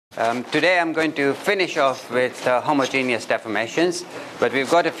Today I'm going to finish off with homogeneous deformations, but we've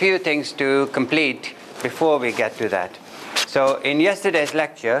got a few things to complete before we get to that. So in yesterday's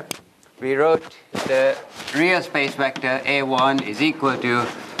lecture, we wrote the real space vector A1 is equal to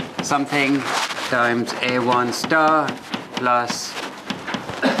something times A1 star plus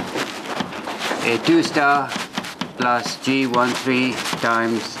A2 star plus G13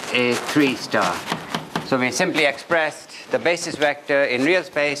 times A3 star. So we simply expressed the basis vector in real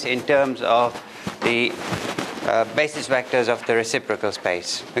space in terms of the basis vectors of the reciprocal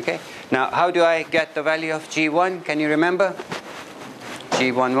space. Okay. Now, how do I get the value of G1? Can you remember?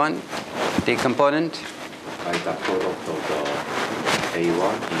 G11, the component? By the product of the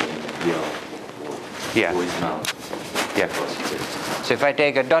A1 in real Yeah. Yeah. So if I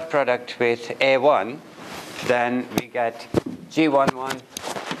take a dot product with A1, then we get G11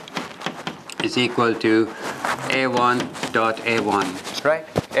 is equal to A1 dot A1, right?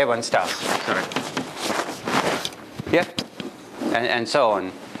 A1 star, sorry. Yeah, and so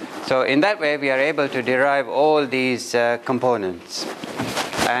on. So in that way, we are able to derive all these components.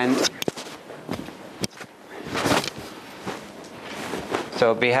 And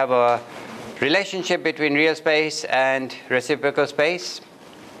so we have a relationship between real space and reciprocal space.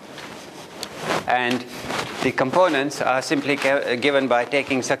 And the components are simply given by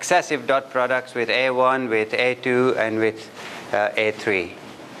taking successive dot products with A1, with A2, and with A3.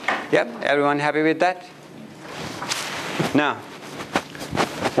 Yep, everyone happy with that? Now,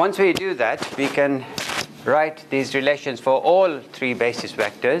 once we do that, we can write these relations for all three basis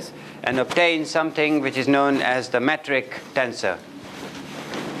vectors and obtain something which is known as the metric tensor.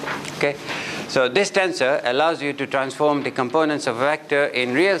 Okay? So this tensor allows you to transform the components of a vector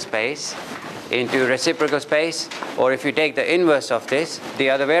in real space into reciprocal space, or if you take the inverse of this, the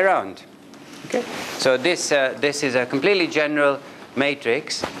other way around. Okay? So this is a completely general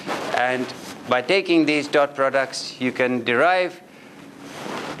matrix, and by taking these dot products, you can derive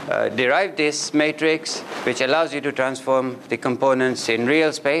this matrix, which allows you to transform the components in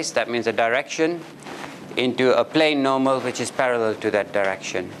real space, that means a direction, into a plane normal which is parallel to that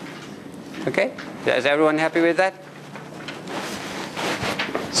direction. Okay? Is everyone happy with that?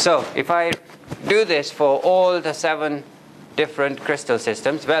 So if I do this for all the 7 different crystal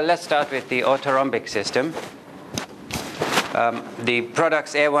systems, well, let's start with the orthorhombic system. The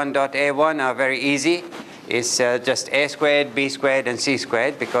products A1 dot A1 are very easy. It's just A squared, B squared, and C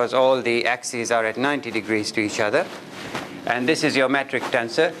squared, because all the axes are at 90 degrees to each other. And this is your metric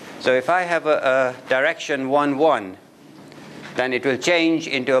tensor. So if I have a direction 1, 1, then it will change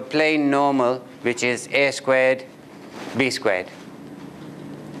into a plane normal, which is A squared, B squared.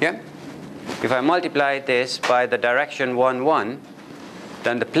 Yeah? If I multiply this by the direction 1, 1,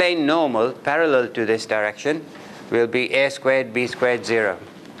 then the plane normal parallel to this direction will be A squared, B squared, 0.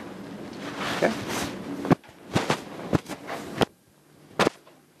 Okay?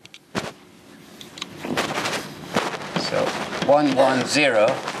 So 1, 1, 0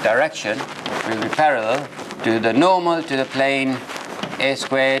 direction will be parallel to the normal to the plane A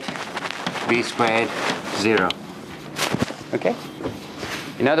squared, B squared, 0. Okay?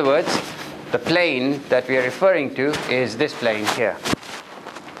 In other words, the plane that we are referring to is this plane here.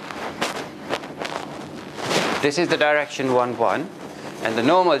 This is the direction 1, 1, and the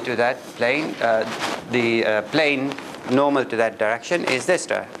normal to that plane, the plane normal to that direction is this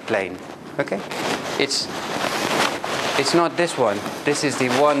plane. Okay? It's not this one. This is the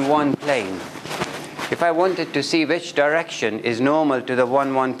 1, 1 plane. If I wanted to see which direction is normal to the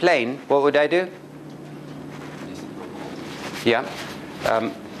 1, 1 plane, what would I do? Yeah.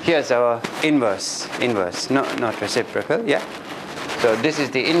 Here's our inverse, not reciprocal, yeah? So this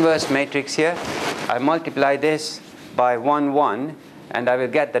is the inverse matrix here. I multiply this by 1, 1, and I will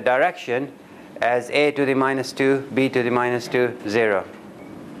get the direction as A to the minus 2, B to the minus 2, 0.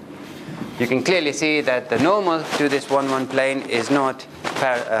 You can clearly see that the normal to this 1, 1 plane is not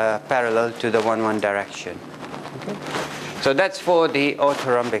parallel to the 1, 1 direction. Okay? So that's for the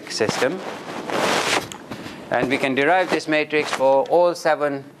orthorhombic system. And we can derive this matrix for all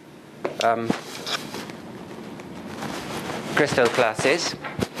 7 crystal classes.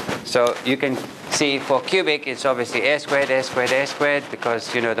 So you can see for cubic, it's obviously A squared, A squared, A squared,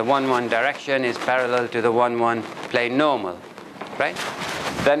 because you know the 1, 1 direction is parallel to the 1, 1 plane normal, right?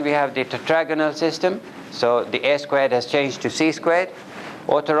 Then we have the tetragonal system. So the A squared has changed to C squared.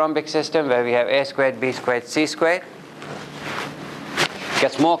 Orthorhombic system, where we have A squared, B squared, C squared.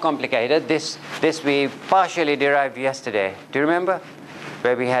 Gets more complicated. This we partially derived yesterday. Do you remember?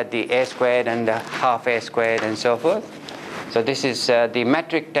 Where we had the A squared and the half A squared and so forth. So this is the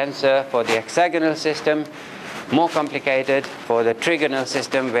metric tensor for the hexagonal system, More complicated for the trigonal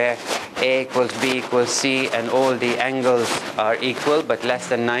system where A equals B equals C and all the angles are equal but less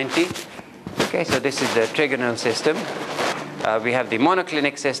than 90. Okay, so this is the trigonal system. We have the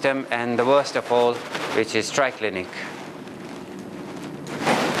monoclinic system and the worst of all, which is triclinic.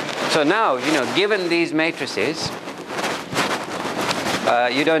 So now, given these matrices,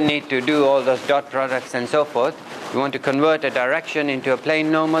 you don't need to do all those dot products and so forth. You want to convert a direction into a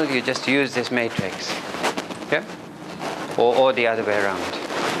plane normal, you just use this matrix. Okay? Or the other way around.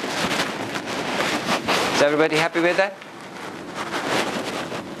 Is everybody happy with that?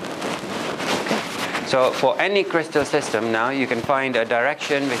 Okay. So for any crystal system now, you can find a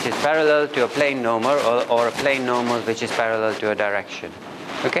direction which is parallel to a plane normal or a plane normal which is parallel to a direction.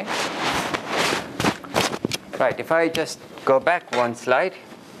 Okay? Right, if I just go back one slide.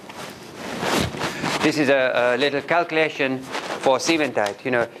 This is a little calculation for cementite.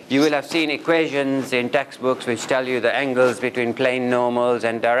 You will have seen equations in textbooks which tell you the angles between plane normals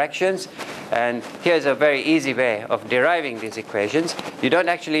and directions. And here's a very easy way of deriving these equations. You don't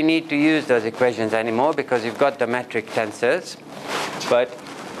actually need to use those equations anymore because you've got the metric tensors. But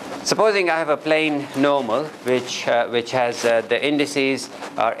supposing I have a plane normal which has the indices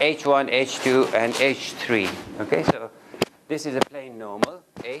are h1, h2, and h3. Okay, so this is a plane normal,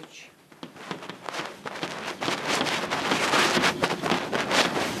 h.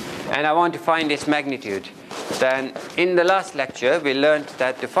 And I want to find its magnitude. Then in the last lecture, we learned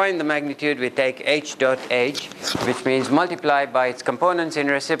that to find the magnitude, we take h dot h, which means multiply by its components in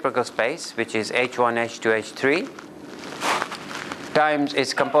reciprocal space, which is h1, h2, h3, times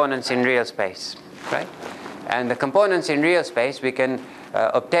its components in real space, right? And the components in real space we can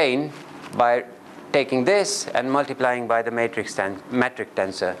obtain by taking this and multiplying by the metric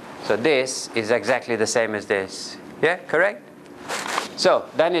tensor. So this is exactly the same as this. Yeah, correct? So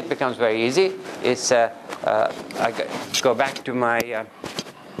then it becomes very easy. It's I go back to my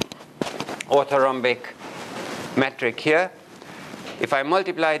orthorhombic metric here. If I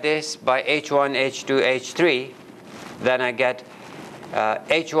multiply this by h1, h2, h3, then I get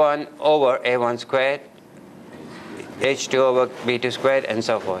h1 over a1 squared, h2 over b2 squared, and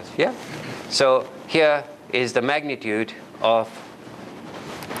so forth. Yeah. So here is the magnitude of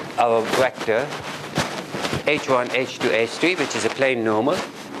our vector h1, h2, h3, which is a plane normal,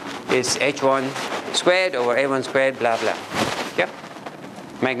 is h1 squared over a1 squared, blah, blah. Yep.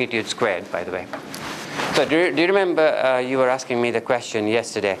 Magnitude squared, by the way. So do you remember you were asking me the question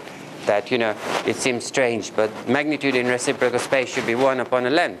yesterday that, it seems strange, but magnitude in reciprocal space should be 1 upon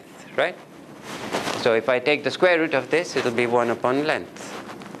a length, right? So if I take the square root of this, it'll be 1 upon length.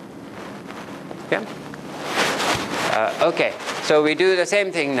 Yeah? Okay, so we do the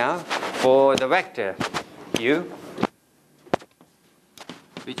same thing now for the vector u,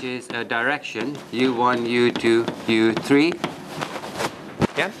 which is a direction u1, u2, u3.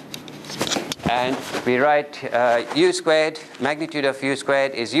 Yeah? And we write u squared, magnitude of u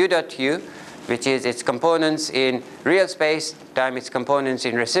squared is u dot u, which is its components in real space times its components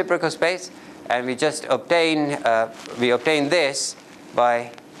in reciprocal space. And we just obtain this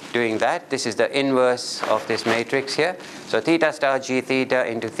by doing that. This is the inverse of this matrix here. So theta star g theta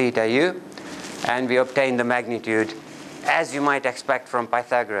into theta u. And we obtain the magnitude as you might expect from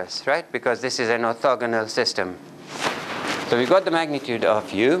Pythagoras, right? Because this is an orthogonal system. So we got the magnitude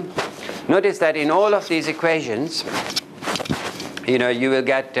of u. Notice that in all of these equations, you will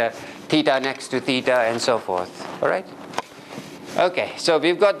get theta next to theta and so forth. All right? Okay, so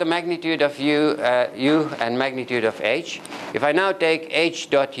we've got the magnitude of u and magnitude of h. If I now take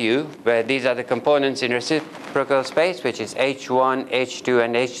h dot u, where these are the components in reciprocal space, which is h1, h2,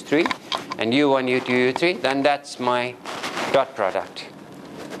 and h3, and u1, u2, u3, then that's my dot product.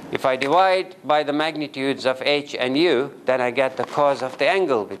 If I divide by the magnitudes of h and u, then I get the cos of the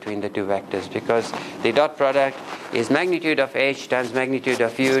angle between the two vectors, because the dot product is magnitude of h times magnitude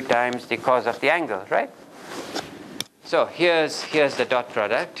of u times the cos of the angle, right? So here's the dot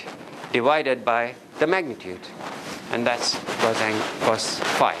product divided by the magnitude, and that's cos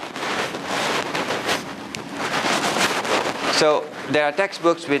phi. So there are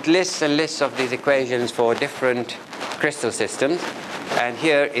textbooks with lists and lists of these equations for different crystal systems, and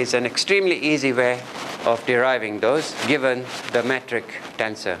here is an extremely easy way of deriving those given the metric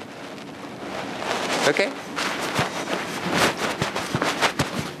tensor. Okay?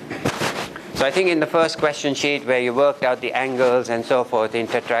 So I think in the first question sheet where you worked out the angles and so forth in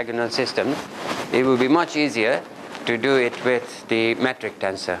tetragonal systems, it will be much easier to do it with the metric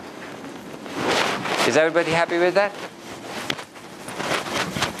tensor. Is everybody happy with that?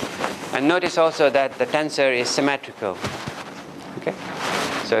 And notice also that the tensor is symmetrical. Okay?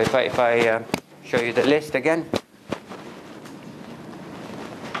 So if I show you the list again.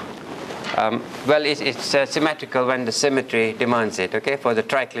 Well, it's symmetrical when the symmetry demands it. Okay, for the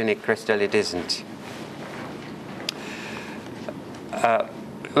triclinic crystal, it isn't.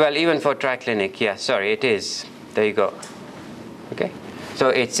 Well, even for triclinic, yeah, sorry, it is. There you go. Okay, so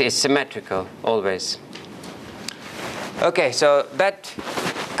it's symmetrical always. Okay, so that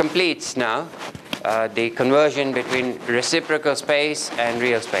completes now the conversion between reciprocal space and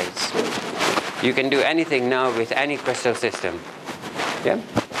real space. You can do anything now with any crystal system. Yeah,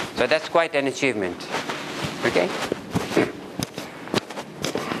 so that's quite an achievement. Okay.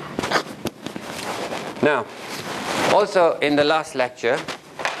 Now, also in the last lecture,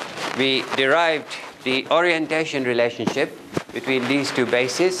 we derived the orientation relationship between these two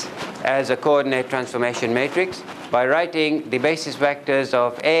bases as a coordinate transformation matrix by writing the basis vectors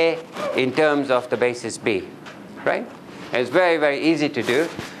of A in terms of the basis B, right? And it's very, very easy to do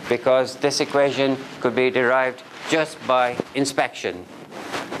because this equation could be derived just by inspection,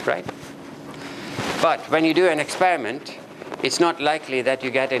 right? But when you do an experiment, it's not likely that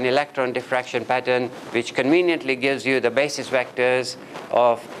you get an electron diffraction pattern which conveniently gives you the basis vectors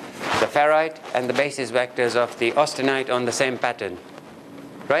of the ferrite and the basis vectors of the austenite on the same pattern,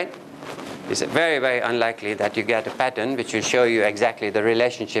 right? It's very, very unlikely that you get a pattern which will show you exactly the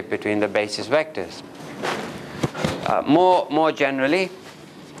relationship between the basis vectors. More generally,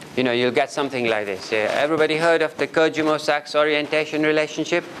 you know, you'll get something like this. Everybody heard of the Kojima-Sachs orientation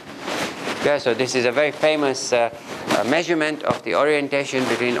relationship? Yeah, so this is a very famous measurement of the orientation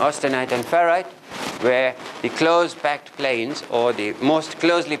between austenite and ferrite, where the close packed planes, or the most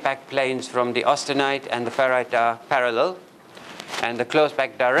closely packed planes from the austenite and the ferrite are parallel, and the close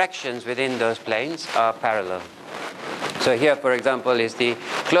packed directions within those planes are parallel. So here, for example, is the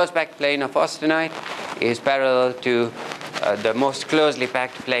close packed plane of austenite is parallel to the most closely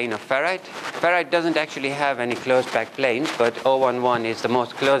packed plane of ferrite. Ferrite doesn't actually have any close packed planes, but 011 is the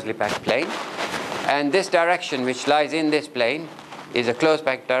most closely packed plane. And this direction which lies in this plane is a close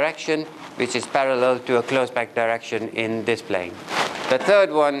packed direction which is parallel to a close packed direction in this plane. The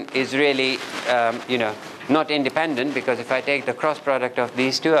third one is really, you know, not independent, because if I take the cross product of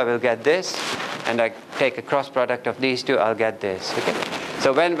these two, I will get this, and I take a cross product of these two, I'll get this. Okay?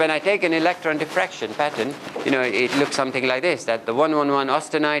 So when I take an electron diffraction pattern, you know, it looks something like this, that the 111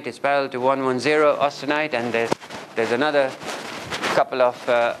 austenite is parallel to 110 austenite, and there's another couple of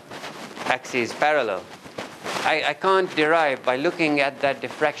axes parallel. I can't derive, by looking at that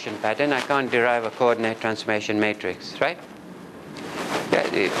diffraction pattern, I can't derive a coordinate transformation matrix, right? Yeah,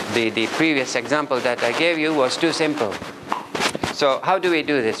 the previous example that I gave you was too simple. So how do we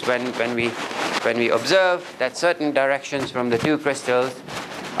do this? When we observe that certain directions from the two crystals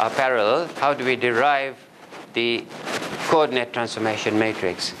are parallel, how do we derive the coordinate transformation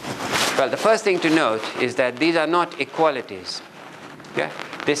matrix? Well, the first thing to note is that these are not equalities. Yeah?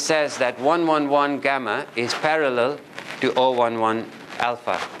 This says that 111 gamma is parallel to 011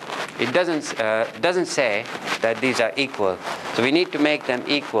 alpha. It doesn't say that these are equal. So we need to make them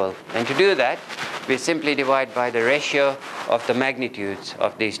equal. And to do that, we simply divide by the ratio of the magnitudes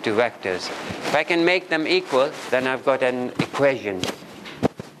of these two vectors. If I can make them equal, then I've got an equation.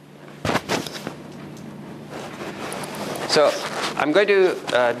 So I'm going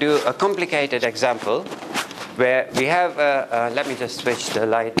to do a complicated example where we have, let me just switch the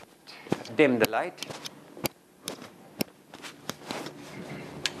light, dim the light.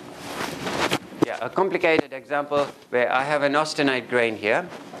 Yeah, a complicated example where I have an austenite grain here,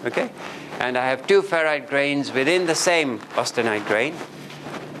 okay? And I have two ferrite grains within the same austenite grain.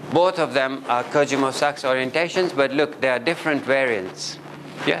 Both of them are Kojima-Sachs orientations, but look, they are different variants.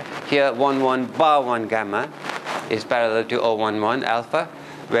 Yeah, here 11 bar 1 gamma is parallel to 011 alpha,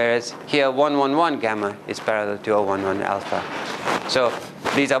 whereas here 111 gamma is parallel to 011 alpha. So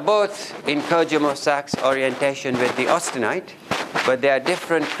these are both in Kojima-Sachs orientation with the austenite, but they are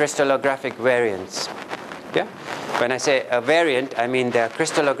different crystallographc variants. Yeah? When I say a variant, I mean they are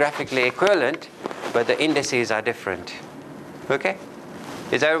crystallographically equivalent, but the indices are different. Okay?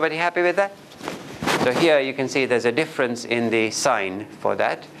 Is everybody happy with that? So here you can see there's a difference in the sign for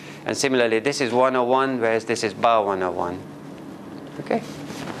that. And similarly, this is 101, whereas this is bar 101. Okay?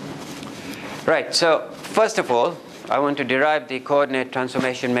 Right, so first of all, I want to derive the coordinate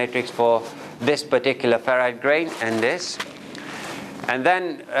transformation matrix for this particular ferrite grain and this. And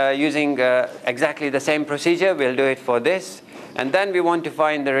then using exactly the same procedure, we'll do it for this. And then we want to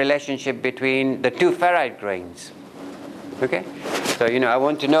find the relationship between the two ferrite grains. Okay? So, you know, I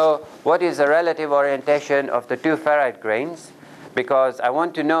want to know what is the relative orientation of the two ferrite grains, because I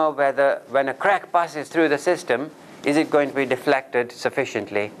want to know whether when a crack passes through the system, is it going to be deflected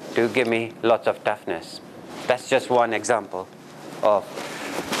sufficiently to give me lots of toughness? That's just one example of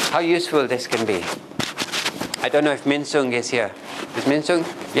how useful this can be. I don't know if Min Sung is here. Is Min Sung?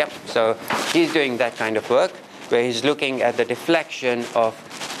 Yep. So he's doing that kind of work where he's looking at the deflection of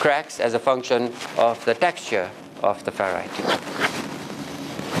cracks as a function of the texture of the ferrite.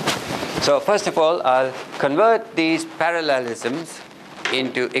 So first of all, I'll convert these parallelisms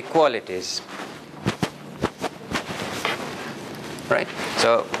into equalities. Right?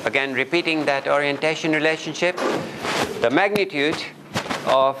 So again, repeating that orientation relationship, the magnitude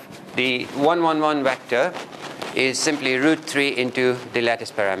of the 1, 1, 1 vector is simply root 3 into the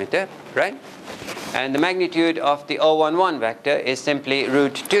lattice parameter, right? And the magnitude of the 0, 1, 1 vector is simply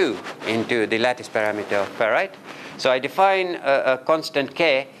root 2 into the lattice parameter of ferrite. So I define a constant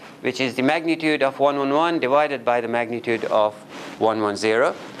k, which is the magnitude of 1, 1, 1 divided by the magnitude of 1, 1,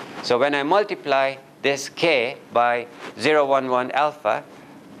 0. So when I multiply this k by 0, 1, 1 alpha,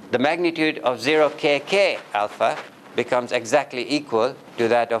 the magnitude of 0 k k alpha becomes exactly equal to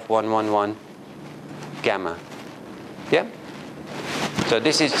that of 1, 1, 1 gamma. Yeah? So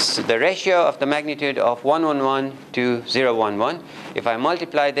this is the ratio of the magnitude of 1, 1, 1 to 0, 1, 1. If I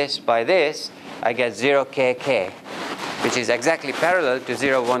multiply this by this, I get 0 k k, which is exactly parallel to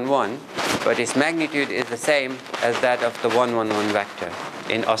 0, 1, 1, but its magnitude is the same as that of the 1, 1, 1 vector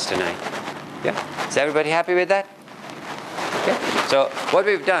in austenite. Yeah? Is everybody happy with that? Yeah? So what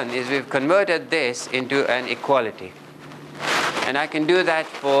we've done is we've converted this into an equality. And I can do that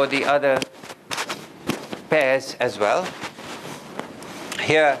for the other pairs as well.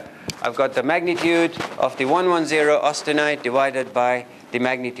 Here I've got the magnitude of the 110 austenite divided by the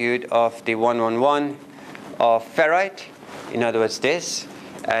magnitude of the 111 of ferrite, in other words this.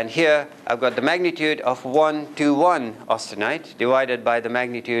 And here I've got the magnitude of 121 austenite divided by the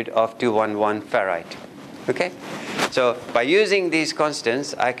magnitude of 211 ferrite. Okay? So by using these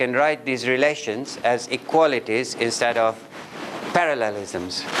constants, I can write these relations as equalities instead of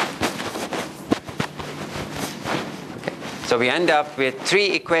parallelisms. Okay. So we end up with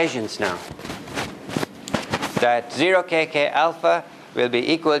 3 equations now. That 0 k k alpha will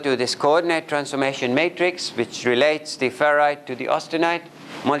be equal to this coordinate transformation matrix, which relates the ferrite to the austenite,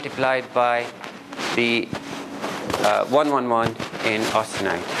 multiplied by the 111 in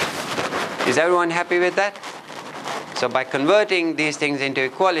austenite. Is everyone happy with that? So by converting these things into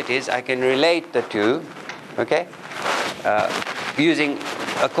equalities, I can relate the two, okay, using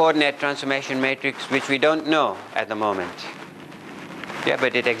a coordinate transformation matrix which we don't know at the moment. Yeah,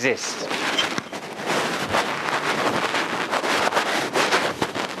 but it exists.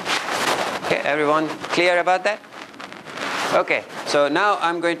 Okay, everyone clear about that? Okay, so now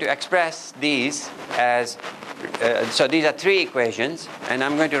I'm going to express these as, so these are 3 equations, and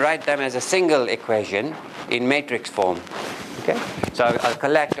I'm going to write them as a single equation in matrix form. Okay, so I'll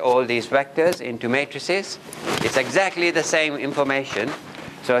collect all these vectors into matrices. It's exactly the same information.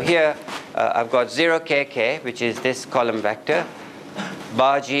 So here I've got 0 k k, which is this column vector,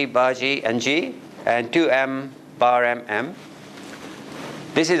 bar g, and g, and 2m, bar m, m.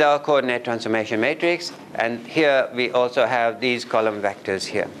 This is our coordinate transformation matrix, and here we also have these column vectors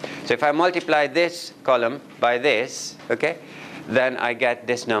here. So if I multiply this column by this, okay, then I get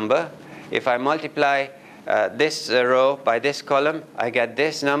this number. If I multiply this row by this column, I get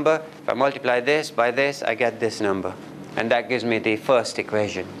this number. If I multiply this by this, I get this number. And that gives me the first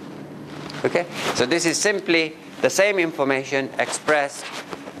equation. Okay? So this is simply the same information expressed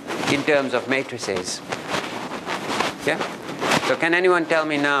in terms of matrices. Yeah? So can anyone tell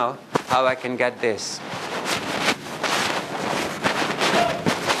me now how I can get this?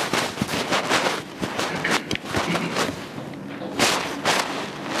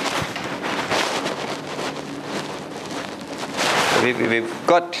 We've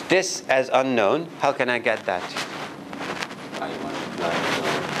got this as unknown. How can I get that? I multiply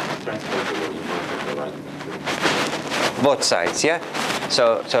the transpose over inverse of the right matrix. Both sides, yeah?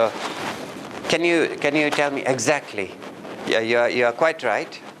 So can you tell me exactly? Yeah, you are quite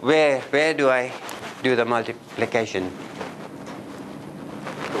right. Where do I do the multiplication?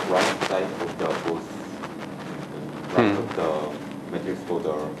 The right side of the both right of the matrix for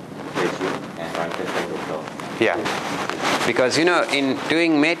the ratio and right side of the Yeah. Because in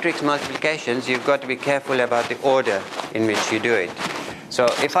doing matrix multiplications, you've got to be careful about the order in which you do it. So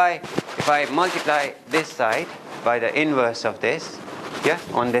if I multiply this side by the inverse of this, yeah,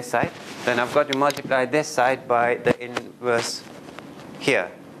 on this side, then I've got to multiply this side by the inverse here,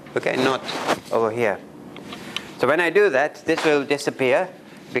 okay, not over here. So when I do that, this will disappear,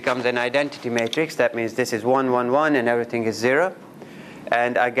 becomes an identity matrix. That means this is 1, 1, 1, and everything is 0.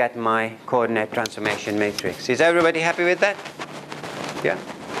 And I get my coordinate transformation matrix. Is everybody happy with that? Yeah?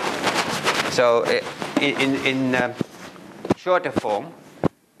 So in shorter form,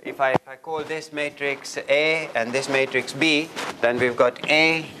 if I call this matrix A and this matrix B, then we've got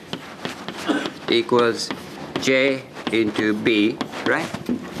A equals J into B, right?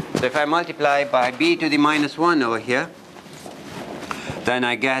 So if I multiply by B to the minus 1 over here, then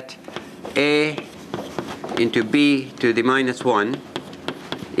I get A into B to the minus 1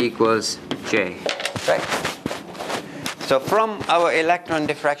 equals J, right? So from our electron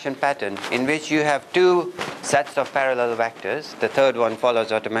diffraction pattern, in which you have two sets of parallel vectors, the third one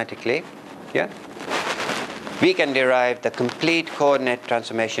follows automatically, yeah? We can derive the complete coordinate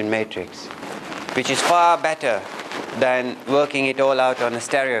transformation matrix, which is far better than working it all out on a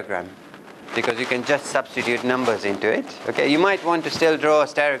stereogram, because you can just substitute numbers into it. Okay, you might want to still draw a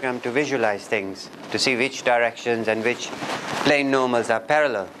stereogram to visualize things, to see which directions and which plane normals are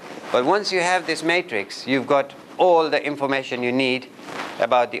parallel. But once you have this matrix, you've got all the information you need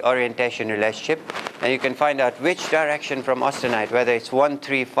about the orientation relationship, and you can find out which direction from austenite, whether it's 1,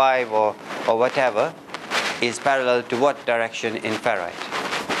 3, 5 or whatever, is parallel to what direction in ferrite,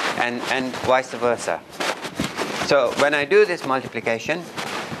 and vice versa. So when I do this multiplication,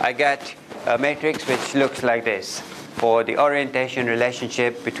 I get a matrix which looks like this for the orientation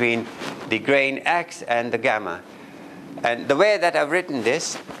relationship between the grain X and the gamma. And the way that I've written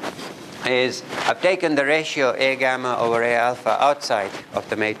this is I've taken the ratio A gamma over A alpha outside of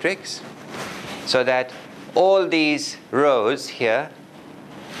the matrix, so that all these rows here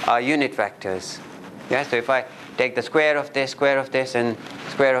are unit vectors. Yeah, so if I take the square of this, and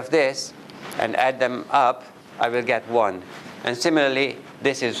square of this, and add them up, I will get 1. And similarly,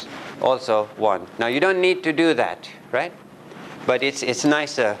 this is also 1. Now, you don't need to do that, right? But it's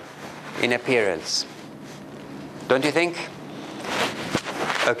nicer in appearance. Don't you think?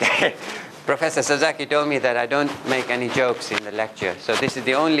 Okay. Professor Sasaki told me that I don't make any jokes in the lecture. So this is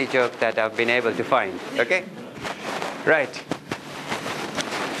the only joke that I've been able to find. Okay? Right.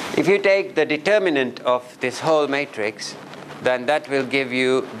 If you take the determinant of this whole matrix, then that will give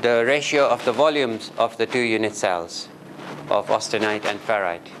you the ratio of the volumes of the two unit cells of austenite and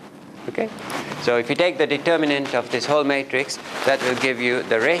ferrite. Okay? So if you take the determinant of this whole matrix, that will give you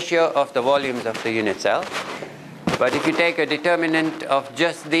the ratio of the volumes of the unit cell. But if you take a determinant of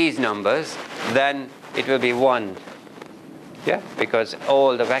just these numbers, then it will be 1. Yeah? Because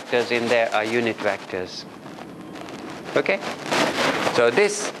all the vectors in there are unit vectors. Okay? So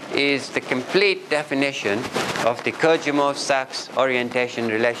this is the complete definition of the Kurdyumov-Sachs orientation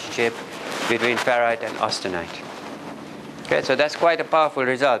relationship between ferrite and austenite. Okay, so that's quite a powerful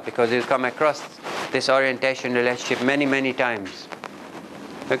result, because you'll come across this orientation relationship many, many times.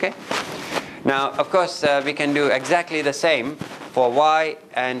 Okay? Now, of course, we can do exactly the same for Y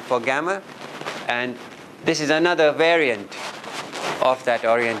and for gamma, and this is another variant of that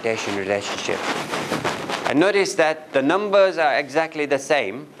orientation relationship. And notice that the numbers are exactly the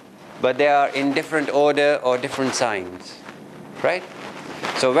same, but they are in different order or different signs, right?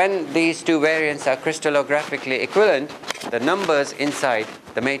 So when these two variants are crystallographically equivalent, the numbers inside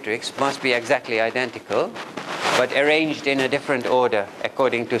the matrix must be exactly identical, but arranged in a different order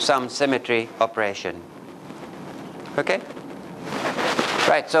according to some symmetry operation. Okay?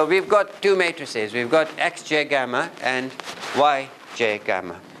 Right, so we've got two matrices. We've got xj gamma and yj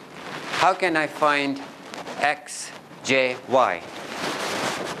gamma. How can I find xj, y?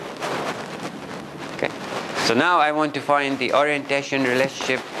 Okay, so now I want to find the orientation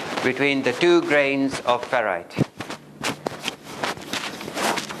relationship between the two grains of ferrite.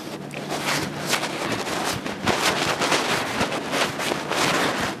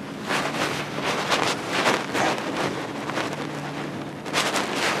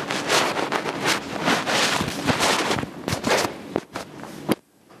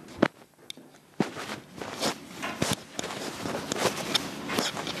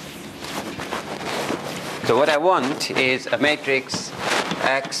 So what I want is a matrix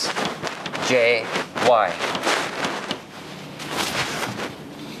X, J, Y.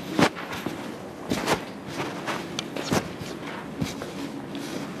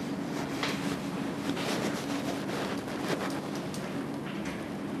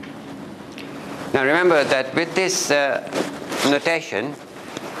 Now remember that with this notation,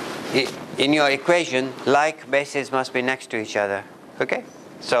 in your equation, like bases must be next to each other. Okay?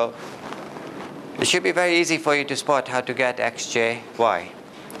 So it should be very easy for you to spot how to get xj, y.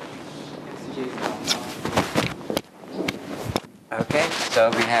 Okay,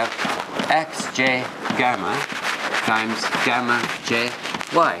 so we have xj gamma times gamma j,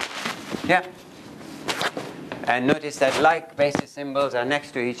 y. Yeah. And notice that like basis symbols are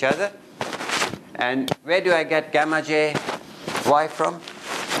next to each other. And where do I get gamma j, y from?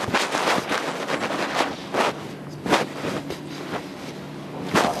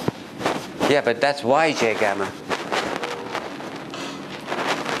 Yeah, but that's Yj gamma.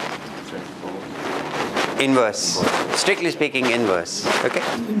 Inverse. Strictly speaking, inverse. Okay?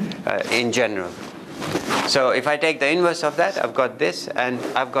 In general. So if I take the inverse of that, I've got this, and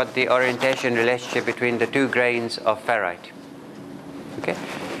I've got the orientation relationship between the two grains of ferrite. Okay?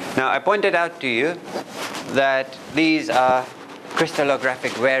 Now, I pointed out to you that these are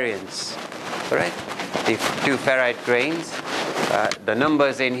crystallographic variants. All right? The two ferrite grains. The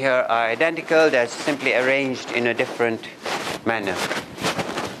numbers in here are identical. They're simply arranged in a different manner.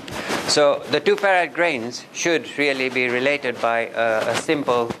 So the two ferrite grains should really be related by a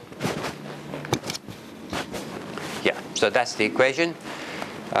simple... Yeah, so that's the equation.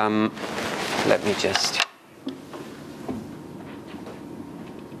 Let me just...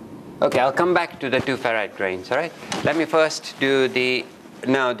 Okay, I'll come back to the two ferrite grains, all right? Let me first do the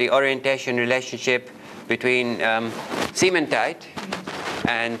orientation relationship between cementite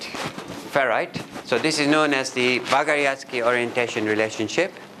and ferrite. So this is known as the Bagariatsky orientation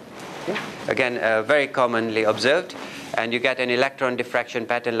relationship. Okay. Again, very commonly observed. And you get an electron diffraction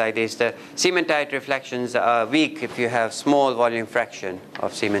pattern like this. The cementite reflections are weak if you have small volume fraction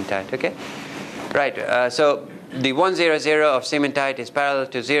of cementite. Okay, right. So the 100 of cementite is parallel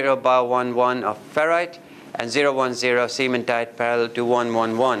to 0 bar 11 of ferrite, and 010 cementite parallel to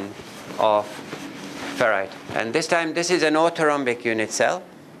 111 of ferrite. And this time, this is an orthorhombic unit cell.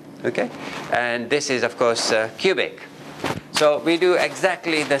 Okay, and this is of course cubic. So we do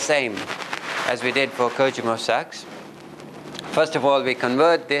exactly the same as we did for Kochimov-Sachs. First of all, we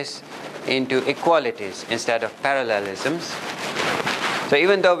convert this into equalities instead of parallelisms. So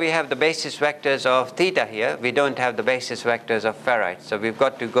even though we have the basis vectors of theta here, we don't have the basis vectors of ferrite. So we've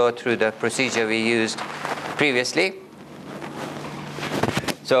got to go through the procedure we used previously.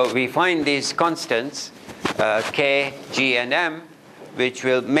 So we find these constants, K, G, and M, which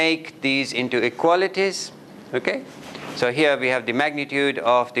will make these into equalities. Okay? So here we have the magnitude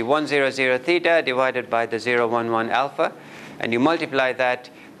of the 100 theta divided by the 011 alpha. And you multiply that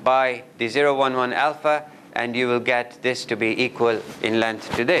by the 011 alpha, and you will get this to be equal in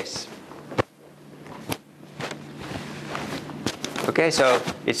length to this. Okay, so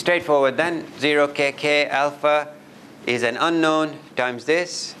it's straightforward then. 0kk alpha is an unknown times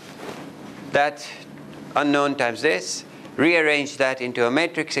this. That unknown times this. Rearrange that into a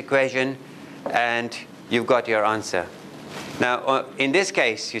matrix equation, and you've got your answer. Now, in this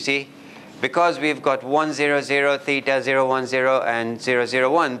case, you see, because we've got 100, theta, 010, and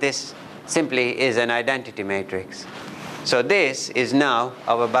 001, this simply is an identity matrix. So this is now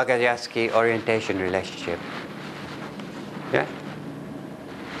our Bagariatsky orientation relationship. Yeah?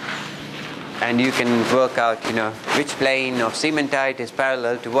 And you can work out, which plane of cementite is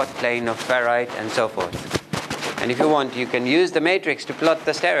parallel to what plane of ferrite, and so forth. And if you want, you can use the matrix to plot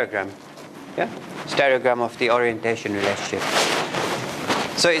the stereogram. Yeah? Stereogram of the orientation relationship.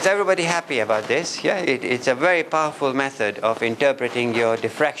 So is everybody happy about this? Yeah, it's a very powerful method of interpreting your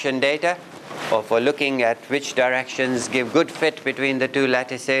diffraction data, or for looking at which directions give good fit between the two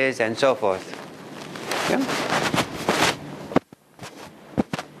lattices, and so forth. Yeah?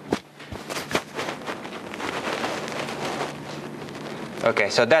 Okay,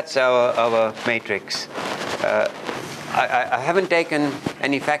 so that's our matrix. I haven't taken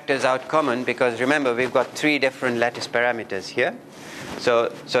any factors out common because remember we've got 3 different lattice parameters here.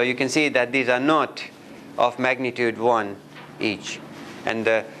 So you can see that these are not of magnitude 1 each. And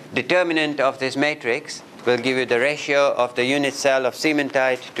the determinant of this matrix will give you the ratio of the unit cell of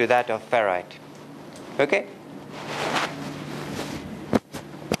cementite to that of ferrite. Okay?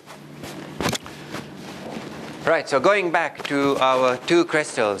 Right, so going back to our 2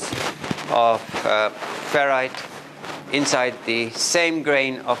 crystals of ferrite inside the same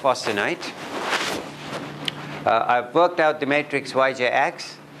grain of austenite. I've worked out the matrix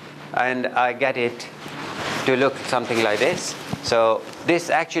Yjx, and I get it to look something like this. So this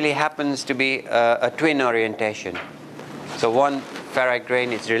actually happens to be a twin orientation. So one ferrite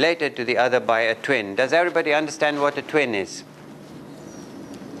grain is related to the other by a twin. Does everybody understand what a twin is?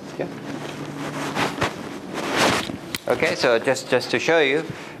 Yeah? Okay, so just to show you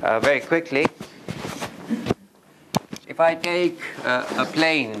very quickly, if I take a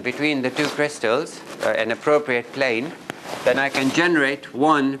plane between the 2 crystals, an appropriate plane, then I can generate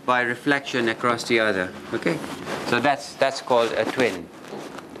one by reflection across the other. Okay, so that's called a twin.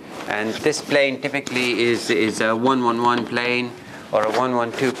 And this plane typically is a 111 plane or a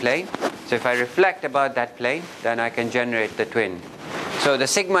 112 plane. So if I reflect about that plane, then I can generate the twin. So the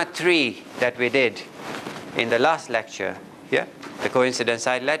sigma 3 that we did in the last lecture, yeah, the coincident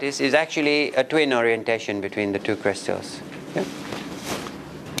side lattice, is actually a twin orientation between the 2 crystals. Yeah?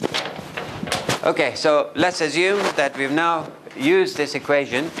 Okay, so let's assume that we've now used this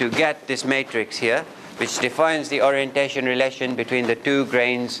equation to get this matrix here, which defines the orientation relation between the two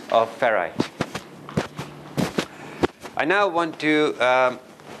grains of ferrite. I now want to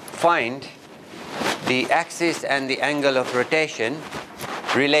find the axis and the angle of rotation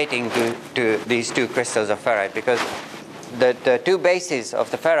relating to these two crystals of ferrite, because the two bases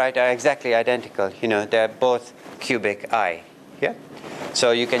of the ferrite are exactly identical. You know, they're both cubic I. Yeah?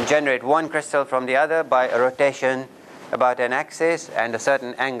 So you can generate one crystal from the other by a rotation about an axis and a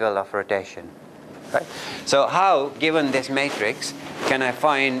certain angle of rotation. Right? So how, given this matrix, can I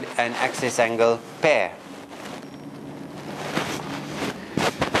find an axis-angle pair?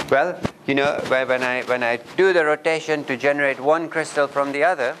 Well, you know, when I do the rotation to generate one crystal from the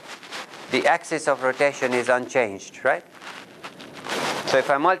other, the axis of rotation is unchanged, right? So if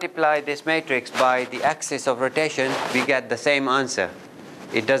I multiply this matrix by the axis of rotation, we get the same answer.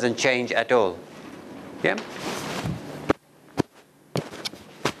 It doesn't change at all. Yeah?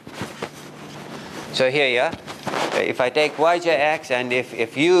 So here, yeah, if I take yjx and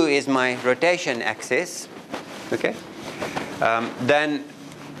if u is my rotation axis, okay, then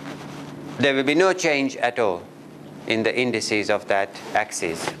there will be no change at all in the indices of that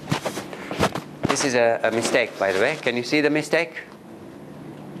axis. This is a mistake, by the way. Can you see the mistake?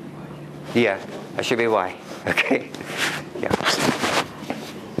 Yeah, that should be y. Okay. Yeah.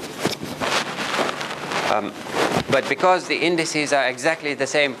 But because the indices are exactly the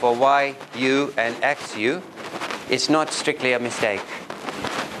same for y, u, and xu, it's not strictly a mistake.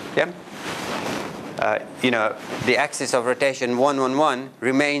 Yeah? You know, the axis of rotation 1, 1, 1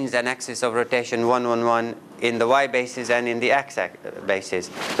 remains an axis of rotation 1, 1, 1 in the y basis and in the x basis.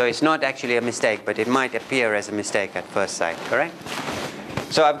 So it's not actually a mistake, but it might appear as a mistake at first sight, correct?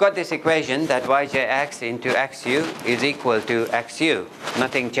 So I've got this equation that yjx into xu is equal to xu.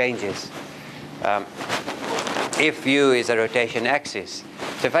 Nothing changes if u is a rotation axis.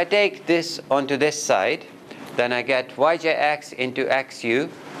 So if I take this onto this side, then I get yjx into xu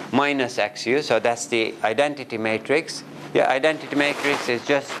minus xu. So that's the identity matrix. Yeah, identity matrix is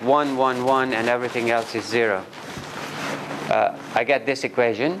just 1, 1, 1, and everything else is 0. I get this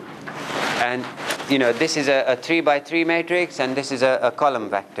equation. And you know, this is a 3 by 3 matrix, and this is a column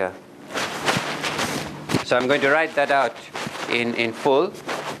vector. So I'm going to write that out in full.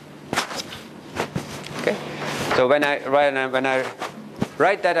 Okay. So when I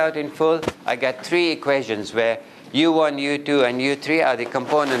write that out in full, I get three equations where u1, u2, and u3 are the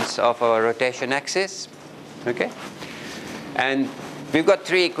components of our rotation axis. Okay. And we've got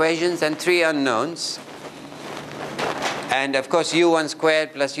three equations and three unknowns. And of course, u1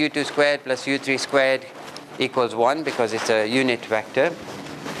 squared plus u2 squared plus u3 squared equals 1 because it's a unit vector.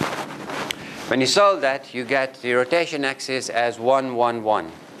 When you solve that, you get the rotation axis as 1, 1,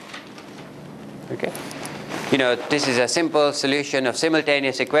 1. Okay? You know, this is a simple solution of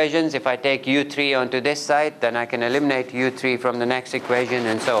simultaneous equations. If I take u3 onto this side, then I can eliminate u3 from the next equation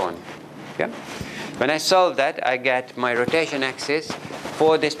and so on. Okay? When I solve that, I get my rotation axis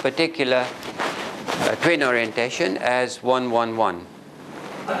for this particular twin orientation as 1, 1, 1.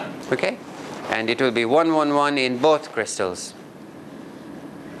 Okay? And it will be 1, 1, 1 in both crystals.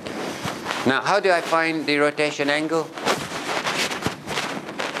 Now, how do I find the rotation angle?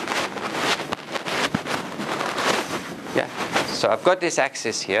 Yeah. So I've got this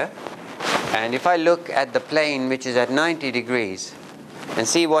axis here. And if I look at the plane which is at 90 degrees and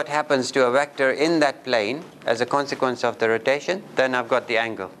see what happens to a vector in that plane as a consequence of the rotation, then I've got the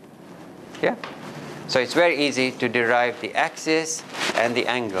angle. Yeah? So it's very easy to derive the axis and the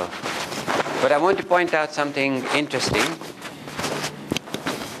angle. But I want to point out something interesting.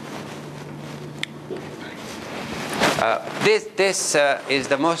 This is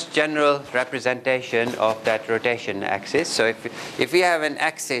the most general representation of that rotation axis. So if we have an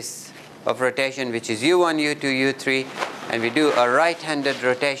axis of rotation which is u1, u2, u3, and we do a right-handed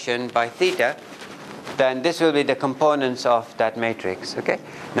rotation by theta, then this will be the components of that matrix. Okay?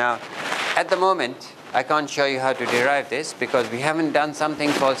 Now, at the moment, I can't show you how to derive this because we haven't done something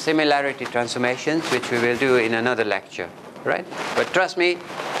called similarity transformations, which we will do in another lecture, right? But trust me,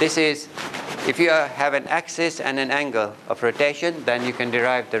 this is, if you have an axis and an angle of rotation, then you can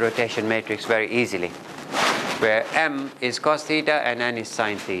derive the rotation matrix very easily, where m is cos theta and n is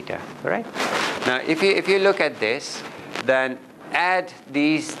sin theta, right? Now, if you look at this, then add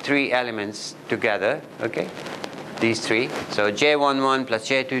these three elements together, okay? These three. So j11 plus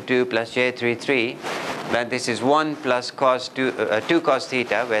j22 plus j33, then this is 1 plus cos 2 cos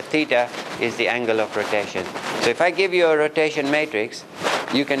theta, where theta is the angle of rotation. So if I give you a rotation matrix,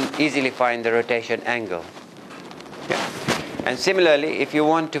 you can easily find the rotation angle. Yeah. And similarly, if you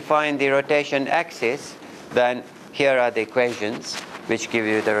want to find the rotation axis, then here are the equations which give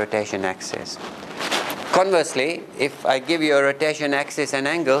you the rotation axis. Conversely, if I give you a rotation axis and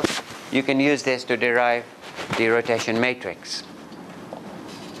angle, you can use this to derive the rotation matrix.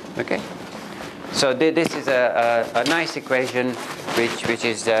 Okay? So this is a nice equation which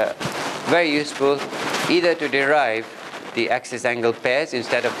is very useful either to derive the axis-angle pairs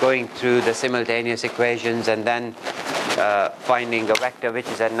instead of going through the simultaneous equations and then finding a vector which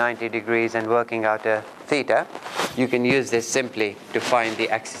is at 90 degrees and working out a theta. You can use this simply to find the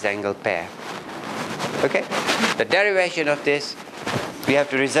axis-angle pair. Okay? The derivation of this we have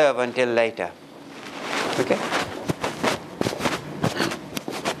to reserve until later. Okay?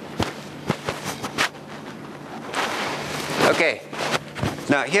 Okay.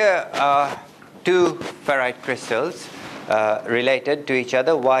 Now here are two ferrite crystals related to each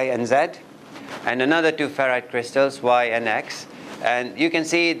other, Y and Z, and another two ferrite crystals, Y and X. And you can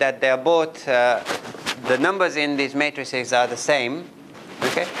see that they are both, the numbers in these matrices are the same.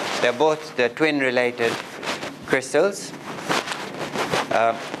 Okay? They're both the twin related crystals.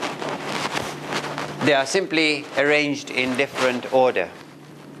 They are simply arranged in different order.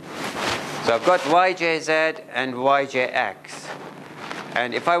 So I've got YJZ and YJX.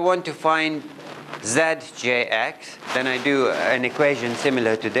 And if I want to find ZJX, then I do an equation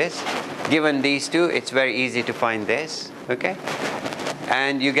similar to this. Given these two, it's very easy to find this. Okay?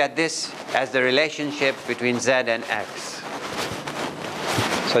 And you get this as the relationship between Z and X.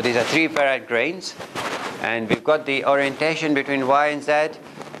 So these are 3 ferrite grains. And we've got the orientation between Y and Z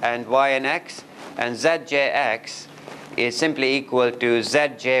and Y and X. And ZJX is simply equal to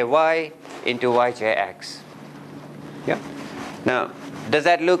ZJY into YJX. Yeah? Now, does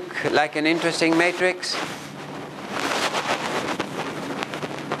that look like an interesting matrix?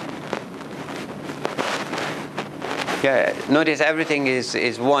 Yeah, notice everything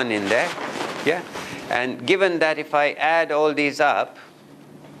is 1 in there. Yeah? And given that if I add all these up,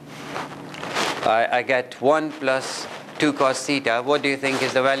 I get 1 plus 2 cos theta. What do you think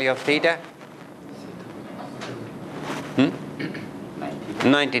is the value of theta?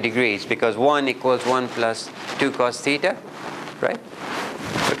 90 degrees, because 1 equals 1 plus 2 cos theta, right?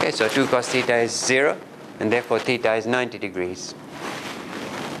 Okay, so 2 cos theta is 0, and therefore theta is 90 degrees.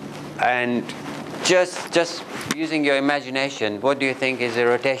 And just using your imagination, what do you think is the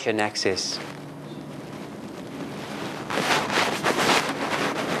rotation axis?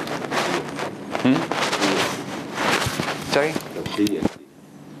 Sorry?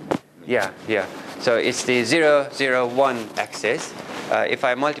 Yeah. So it's the 0, 0, 1 axis. If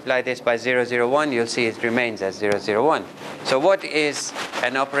I multiply this by 0, 0, 1, you'll see it remains as 0, 0, 1. So what is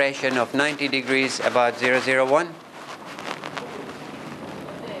an operation of 90 degrees about 0, 0, 1?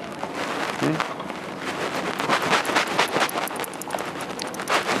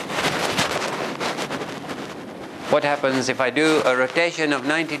 What happens if I do a rotation of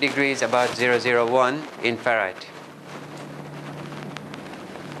 90 degrees about 0, 0, 1 in ferrite?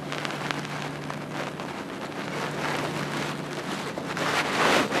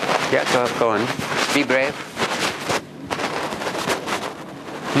 Yeah, go on. Be brave.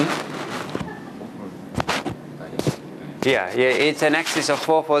 Yeah, it's an axis of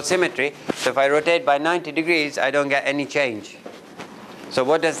 4-fold symmetry. So if I rotate by 90 degrees, I don't get any change. So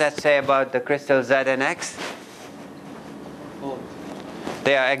what does that say about the crystals Z and X?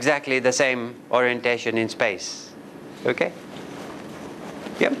 They are exactly the same orientation in space. Okay?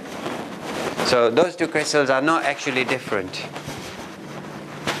 Yep. So those two crystals are not actually different.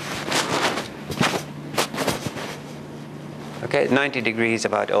 Okay, 90 degrees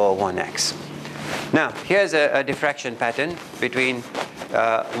about O1x. Now, here's a diffraction pattern between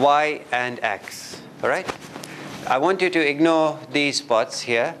Y and X. All right? I want you to ignore these spots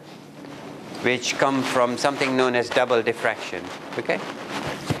here, which come from something known as double diffraction. Okay?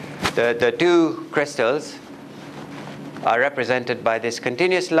 The two crystals are represented by this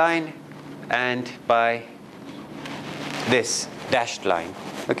continuous line and by this dashed line.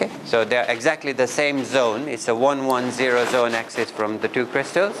 Okay, so they're exactly the same zone. It's a 1, 1, 0 zone axis from the two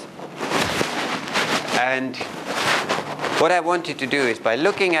crystals. And what I want you to do is, by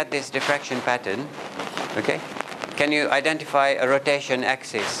looking at this diffraction pattern, okay, can you identify a rotation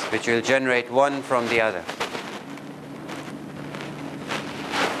axis which will generate one from the other?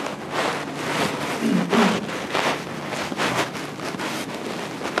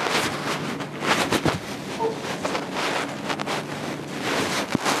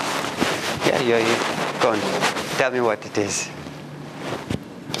 Yeah, go on. Tell me what it is.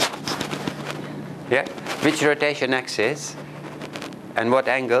 Yeah? Which rotation axis and what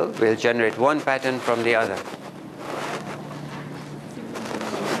angle will generate one pattern from the other?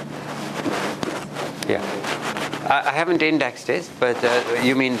 Yeah. I haven't indexed this, but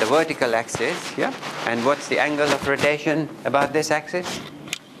you mean the vertical axis, yeah? And what's the angle of rotation about this axis?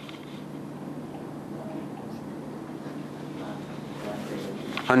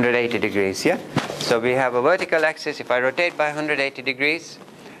 (180°), yeah? So we have a vertical axis. If I rotate by 180 degrees,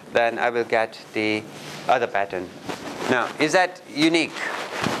 then I will get the other pattern. Now, is that unique?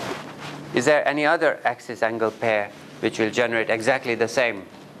 Is there any other axis angle pair which will generate exactly the same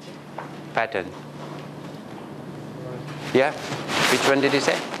pattern? Yeah? Which one did you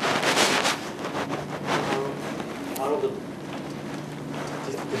say?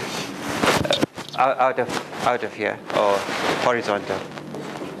 Out of here, or horizontal?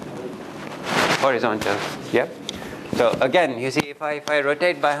 Horizontal, yeah? So again, you see, if I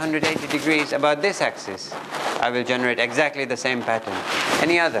rotate by 180 degrees about this axis, I will generate exactly the same pattern.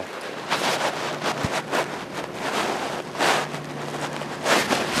 Any other?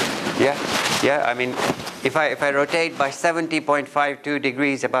 Yeah, I mean, if I rotate by 70.52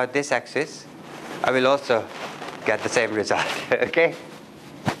 degrees about this axis, I will also get the same result, okay?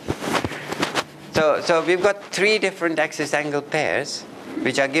 So we've got three different axis angle pairs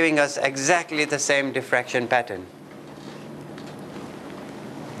which are giving us exactly the same diffraction pattern.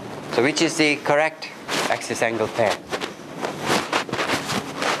 So which is the correct axis angle pair?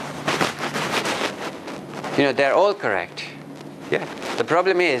 You know, they're all correct. Yeah. The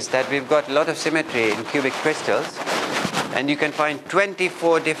problem is that we've got a lot of symmetry in cubic crystals, and you can find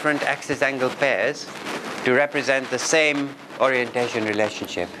 24 different axis angle pairs to represent the same orientation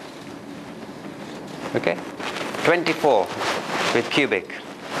relationship. Okay? 24 with cubic.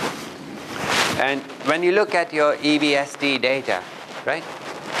 And when you look at your EBSD data, right,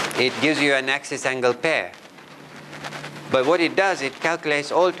 it gives you an axis angle pair. But what it does, it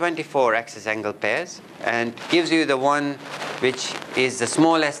calculates all 24 axis angle pairs and gives you the one which is the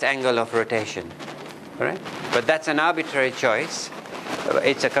smallest angle of rotation. All right? But that's an arbitrary choice.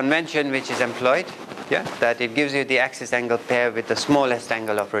 It's a convention which is employed, yeah, that it gives you the axis angle pair with the smallest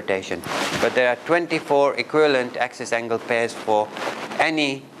angle of rotation. But there are 24 equivalent axis angle pairs for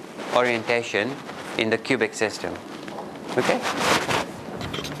any orientation in the cubic system. Okay?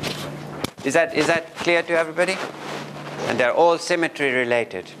 Is that clear to everybody? And they're all symmetry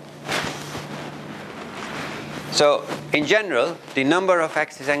related. So in general, the number of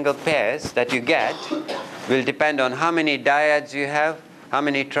axis angle pairs that you get will depend on how many dyads you have, how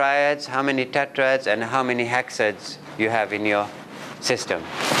many triads, how many tetrads, and how many hexads you have in your system.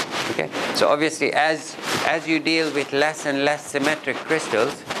 Okay? So obviously, as you deal with less and less symmetric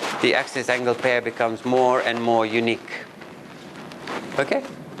crystals, the axis angle pair becomes more and more unique. Okay?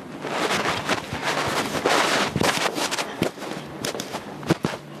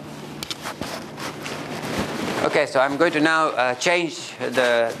 Okay, so I'm going to now change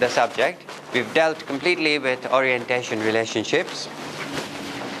the subject. We've dealt completely with orientation relationships.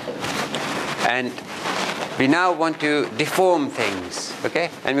 And we now want to deform things, okay?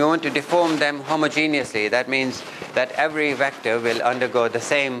 And we want to deform them homogeneously. That means that every vector will undergo the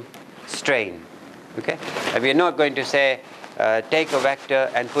same strain, okay? And we're not going to say, take a vector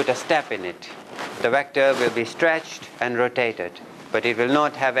and put a step in it. The vector will be stretched and rotated, but it will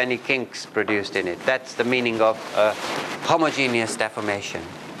not have any kinks produced in it. That's the meaning of homogeneous deformation,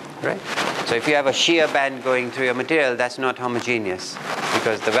 right? So if you have a shear band going through your material, that's not homogeneous,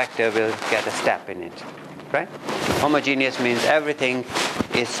 because the vector will get a step in it, right? Homogeneous means everything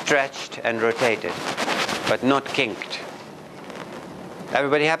is stretched and rotated, but not kinked.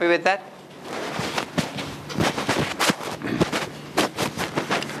 Everybody happy with that?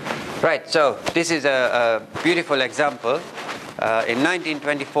 Right, so this is a beautiful example. In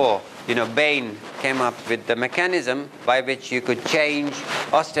 1924, Bain came up with the mechanism by which you could change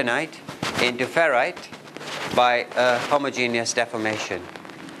austenite into ferrite by a homogeneous deformation,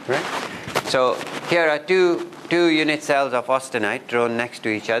 right? So here are two unit cells of austenite drawn next to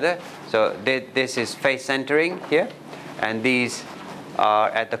each other. So this is face centering here, and these are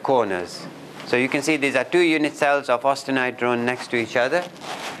at the corners. So you can see these are 2 unit cells of austenite drawn next to each other.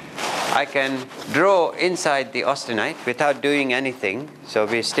 I can draw inside the austenite without doing anything, so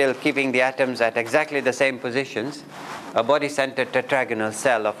we're still keeping the atoms at exactly the same positions, a body-centered tetragonal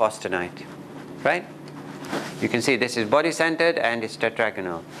cell of austenite, right? You can see this is body-centered and it's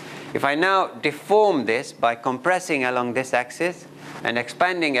tetragonal. If I now deform this by compressing along this axis and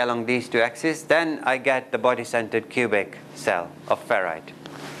expanding along these 2 axes, then I get the body-centered cubic cell of ferrite.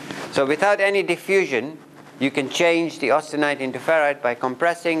 So without any diffusion, you can change the austenite into ferrite by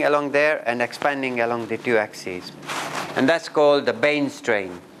compressing along there and expanding along the 2 axes. And that's called the Bain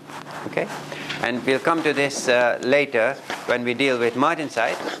strain. Okay? And we'll come to this later when we deal with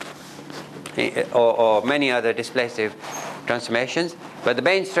martensite. or many other displacive transformations. But the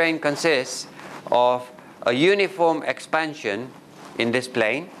Bain strain consists of a uniform expansion in this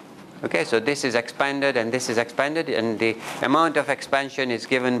plane. Okay, so this is expanded and this is expanded, and the amount of expansion is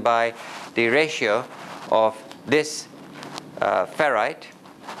given by the ratio of this ferrite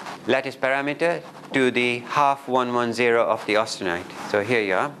lattice parameter to the half 110 of the austenite. So here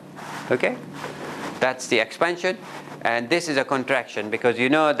you are. Okay, that's the expansion, and this is a contraction, because you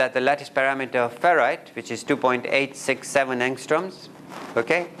know that the lattice parameter of ferrite, which is 2.867 angstroms,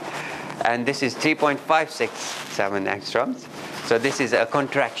 okay, and this is 3.567 angstroms. So this is a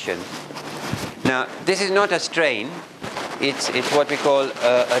contraction. Now, this is not a strain. It's what we call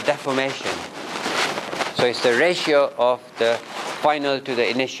a deformation. So it's the ratio of the final to the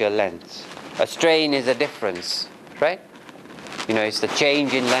initial length. A strain is a difference, right? You know, it's the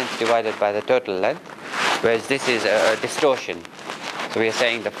change in length divided by the total length, whereas this is a distortion. So we are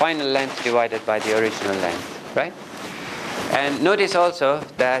saying the final length divided by the original length, right? And notice also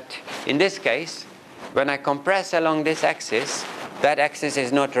that in this case, when I compress along this axis, that axis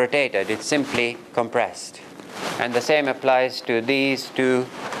is not rotated, it's simply compressed. And the same applies to these two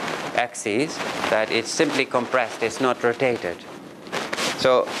axes, that it's simply compressed, it's not rotated.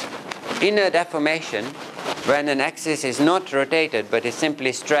 So in a deformation, when an axis is not rotated but is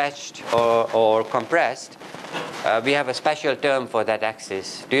simply stretched or compressed, we have a special term for that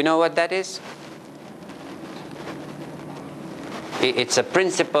axis. Do you know what that is? It's a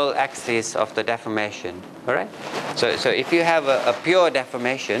principal axis of the deformation. All right? So if you have a pure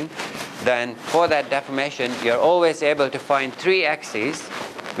deformation, then for that deformation, you're always able to find three axes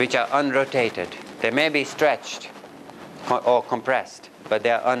which are unrotated. They may be stretched or compressed, but they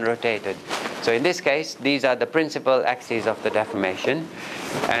are unrotated. So in this case, these are the principal axes of the deformation.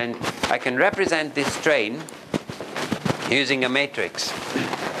 And I can represent this strain using a matrix.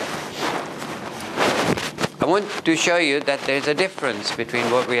 I want to show you that there's a difference between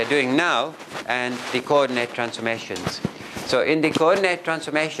what we are doing now and the coordinate transformations. So in the coordinate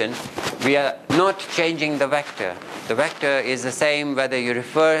transformation, we are not changing the vector. The vector is the same whether you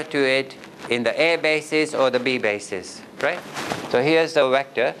refer to it in the A basis or the B basis, right? So here's the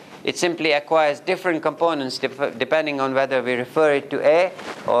vector. It simply acquires different components depending on whether we refer it to A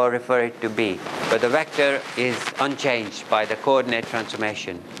or refer it to B. But the vector is unchanged by the coordinate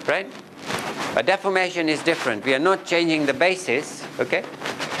transformation, right? A deformation is different. We are not changing the basis, okay?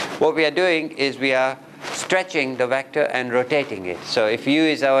 What we are doing is we are stretching the vector and rotating it. So if U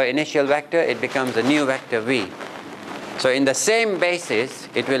is our initial vector, it becomes a new vector V. So in the same basis,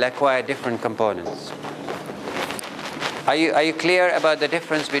 it will acquire different components. Are you clear about the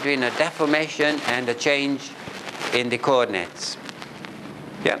difference between a deformation and a change in the coordinates?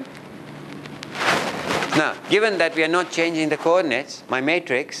 Yeah? Now, given that we are not changing the coordinates, my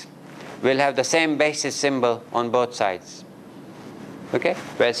matrix will have the same basis symbol on both sides. Okay?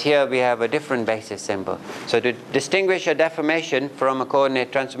 Whereas here we have a different basis symbol. So to distinguish a deformation from a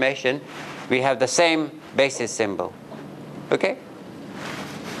coordinate transformation, we have the same basis symbol. Okay?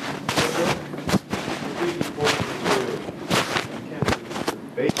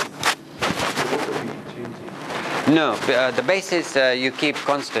 No, the basis you keep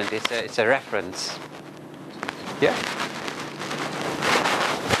constant. It's a reference. Yeah?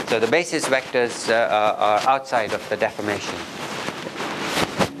 So the basis vectors are outside of the deformation.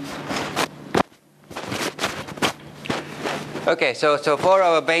 Okay, so for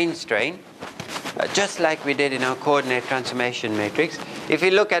our Bain strain, just like we did in our coordinate transformation matrix, if we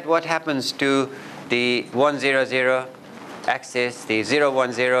look at what happens to the 1, 0, 0 axis, the 0,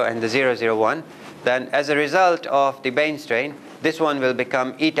 1, 0, and the 0, 0, 1, then as a result of the Bain strain, this one will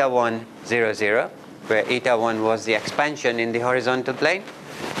become eta 1, 0, 0, where eta 1 was the expansion in the horizontal plane.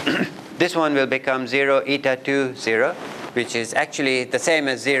 This one will become 0, eta 2, 0, which is actually the same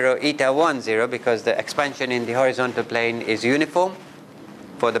as 0, eta 1, 0, because the expansion in the horizontal plane is uniform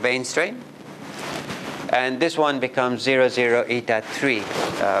for the Bain strain. And this one becomes 0, 0, eta 3,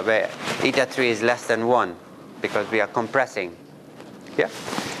 where eta 3 is less than 1, because we are compressing. Yeah?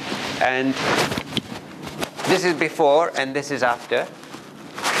 And this is before and this is after.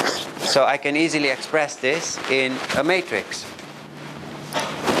 So I can easily express this in a matrix.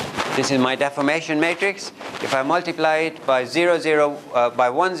 This is my deformation matrix. If I multiply it by 0, 0, by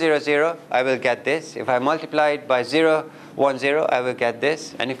 1, 0, 0, I will get this. If I multiply it by 0, 1, 0, I will get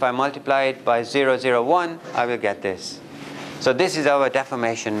this. And if I multiply it by 0, 0, 1, I will get this. So this is our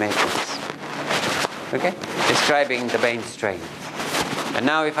deformation matrix, okay, describing the Bain strain. And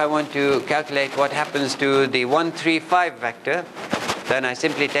now if I want to calculate what happens to the 1, 3, 5 vector, then I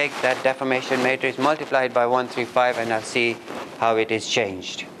simply take that deformation matrix, multiply it by 1, 3, 5, and I'll see how it is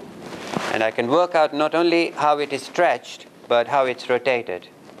changed. And I can work out not only how it is stretched, but how it's rotated.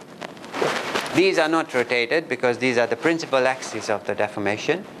 These are not rotated because these are the principal axes of the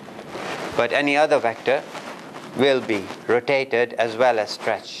deformation, but any other vector will be rotated as well as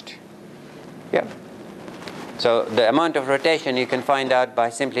stretched. Yeah. So the amount of rotation you can find out by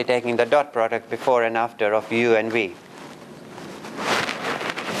simply taking the dot product before and after of u and v.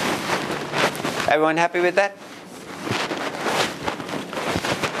 Everyone happy with that?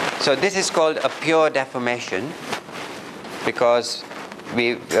 So this is called a pure deformation because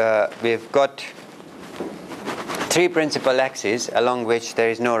we've got three principal axes along which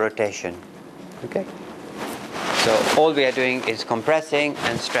there is no rotation. Okay? So all we are doing is compressing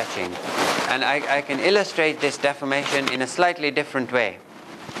and stretching. And I can illustrate this deformation in a slightly different way.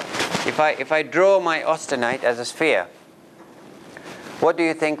 If I draw my austenite as a sphere, what do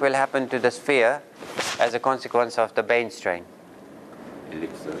you think will happen to the sphere as a consequence of the Bain strain?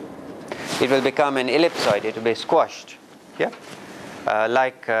 Ellipsoid. It will become an ellipsoid. It will be squashed. Yeah?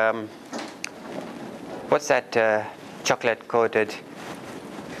 Like, what's that chocolate-coated?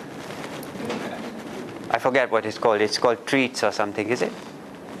 I forget what it's called. It's called treats or something, is it?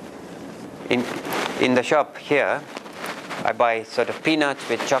 In the shop here, I buy sort of peanuts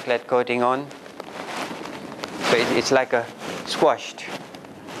with chocolate coating on. So it's like a squashed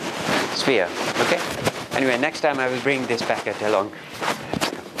sphere. Okay? Anyway, next time I will bring this packet along.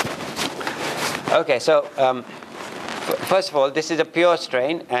 Okay, so first of all, this is a pure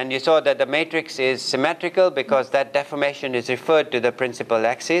strain, and you saw that the matrix is symmetrical because that deformation is referred to the principal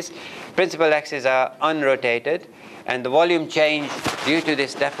axis. Principal axes are unrotated, and the volume change due to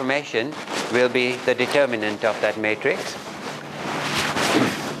this deformation will be the determinant of that matrix.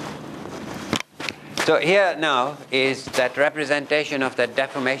 So here now is that representation of that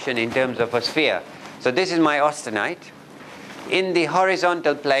deformation in terms of a sphere. So this is my austenite. In the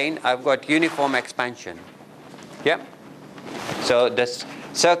horizontal plane, I've got uniform expansion. Yeah? So this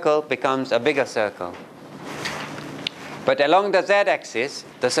circle becomes a bigger circle. But along the z-axis,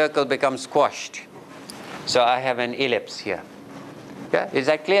 the circle becomes squashed. So I have an ellipse here. Yeah? Is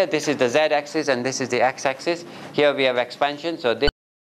that clear? This is the z-axis and this is the x-axis. Here we have expansion, so this